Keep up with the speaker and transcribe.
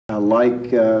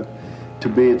like to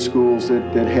be at schools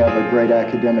that have a great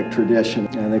academic tradition.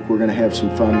 I think we're going to have some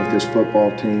fun with this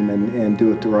football team and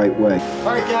do it the right way.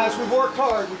 All right, guys, we've worked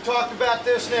hard. We've talked about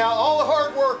this now. All the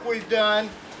hard work we've done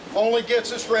only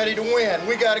gets us ready to win.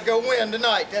 We got to go win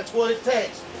tonight. That's what it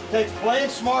takes. It takes playing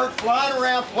smart, flying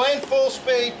around, playing full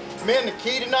speed. Men, the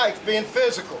key tonight is being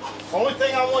physical. Only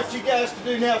thing I want you guys to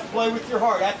do now is play with your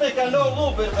heart. I think I know a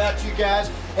little bit about you guys,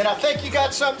 and I think you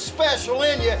got something special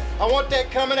in you. I want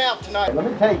that coming out tonight.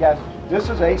 Let me tell you guys, this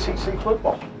is ACC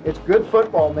football. It's good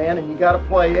football, man, and you got to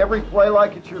play every play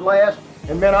like it's your last.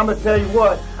 And, man, I'm going to tell you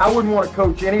what, I wouldn't want to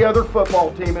coach any other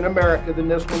football team in America than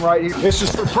this one right here. This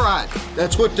is for pride.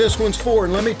 That's what this one's for.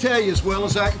 And let me tell you, as well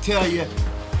as I can tell you,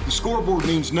 the scoreboard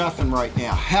means nothing right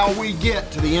now. How we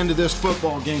get to the end of this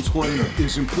football game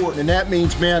is important, and that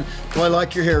means, man, play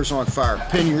like your hair's on fire.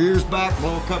 Pin your ears back,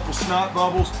 blow a couple snot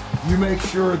bubbles. You make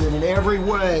sure that in every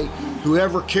way,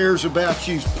 whoever cares about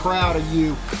you is proud of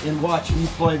you in watching you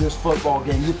play this football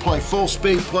game. You play full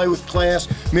speed, play with class.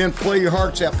 Men, play your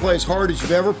hearts out. Play as hard as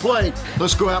you've ever played.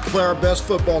 Let's go out and play our best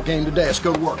football game today. Let's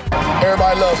go to work.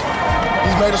 Everybody loves him.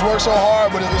 He's made us work so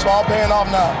hard, but it's all paying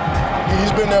off now.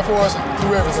 He's been there for us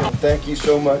through everything. Thank you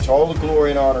so much. All the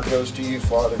glory and honor goes to you,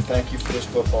 Father. Thank you for this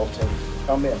football team.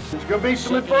 Come in. There's going to be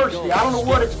some adversity. I don't know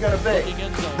what it's going to be.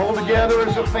 Pull together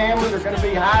as a family. There's going to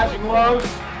be highs and lows.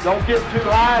 Don't get too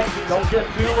high. Don't get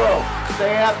too low.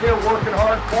 Stay out there working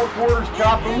hard. 4 quarters,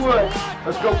 chopping wood.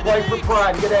 Let's go play for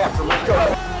pride and get after it. Let's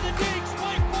go.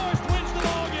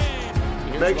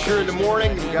 Make sure in the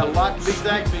morning, you've got a lot to be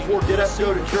thankful for. Get up,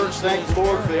 go to church. Thank the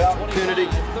Lord for the opportunity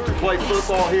to play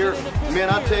football here. Man,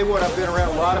 I tell you what, I've been around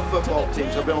a lot of football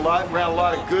teams. I've been around a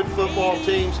lot of good football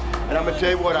teams. And I'm going to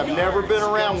tell you what, I've never been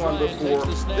around one before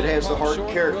that has the heart and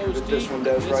character that this one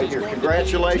does right here.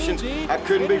 Congratulations. I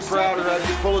couldn't be prouder of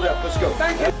you. Pull it up. Let's go.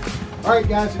 All right,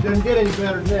 guys, it doesn't get any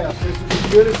better than this. This is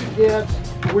as good as it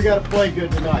gets. We got to play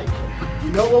good tonight.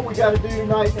 You know what we got to do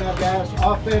tonight now, guys?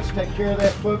 Offense, take care of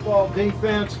that football.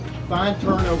 Defense, find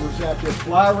turnovers out there.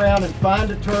 Fly around and find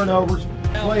the turnovers.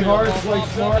 Play hard, play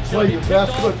smart, play your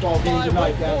best football game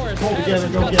tonight, guys. Pull together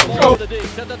and go get it. Go! To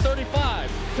the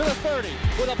 35, to the 30,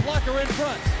 with a blocker in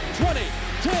front. 20,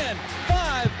 10,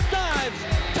 5, dives,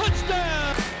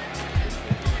 touchdown!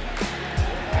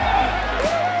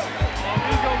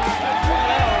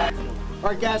 All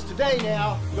right, guys, today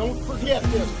now, don't forget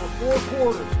this, for 4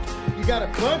 quarters. You got a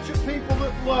bunch of people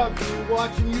that love you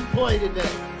watching you play today.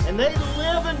 And they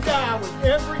live and die with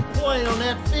every play on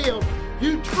that field.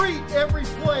 You treat every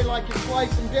play like it's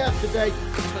life and death today.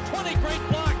 It's the 20, great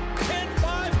block,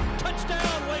 10-5,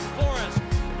 touchdown, Wake Forest.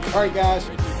 All right, guys,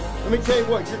 let me tell you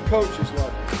what, your coaches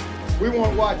love you. We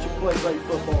want to watch you play great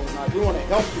football tonight. We want to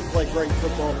help you play great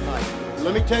football tonight. And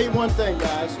let me tell you one thing,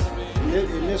 guys, and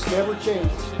this never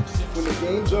changes. When the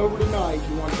game's over tonight,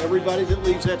 you want everybody that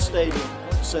leaves that stadium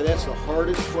to say that's the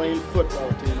hardest playing football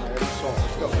team I ever saw.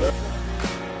 Let's go.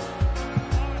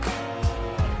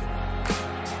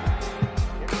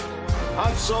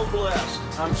 I'm so blessed.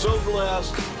 I'm so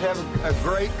blessed to have a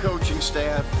great coaching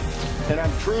staff, and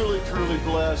I'm truly, truly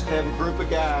blessed to have a group of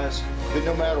guys that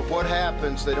no matter what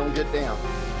happens, they don't get down.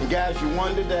 And guys, you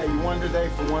won today. You won today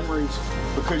for one reason,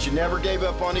 because you never gave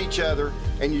up on each other,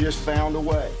 and you just found a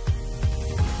way.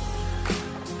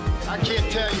 I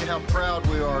can't tell you how proud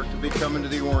we are to be coming to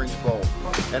the Orange Bowl,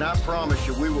 and I promise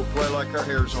you, we will play like our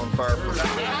hair's on fire for sure.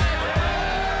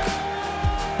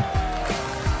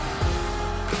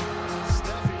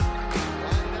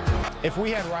 If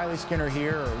we had Riley Skinner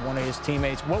here or one of his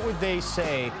teammates, what would they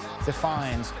say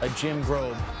defines a Jim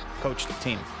Grobe coached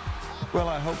team? Well,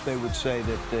 I hope they would say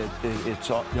that it's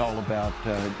all about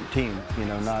team, you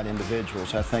know, not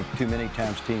individuals. I think too many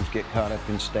times teams get caught up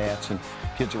in stats, and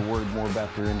kids are worried more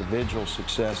about their individual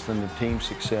success than the team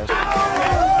success.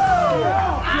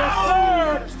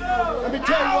 Let me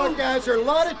tell you what, guys, there are a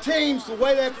lot of teams, the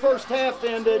way that first half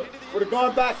ended, would have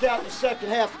gone back out in the second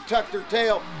half and tucked their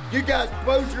tail. You guys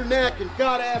bowed your neck and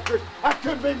got after it. I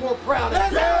couldn't be more proud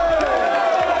of you.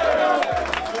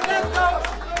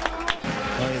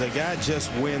 The guy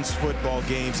just wins football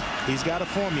games. He's got a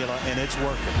formula, and it's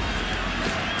working.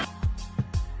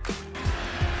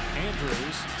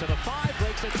 Andrews to the 5,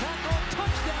 breaks a tackle,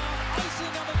 touchdown,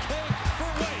 icing on the cake for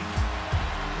Wake.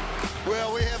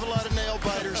 Well, we have a lot of nail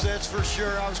biters, that's for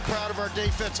sure. I was proud of our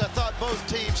defense. I thought both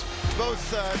teams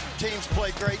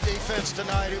played great defense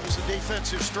tonight. It was a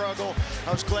defensive struggle.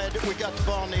 I was glad that we got the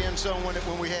ball in the end zone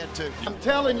when we had to. I'm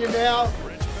telling you now,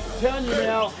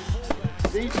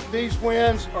 these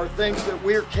wins are things that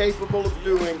we're capable of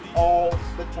doing all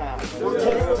the time. We're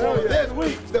capable of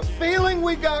this. The feeling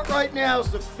we got right now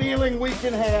is the feeling we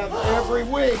can have every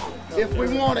week. if we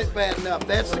want it bad enough.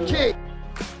 That's the key.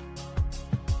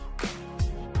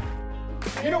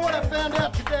 You know what I found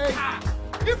out today?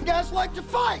 You guys like to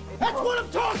fight. That's what I'm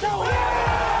talking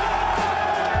about.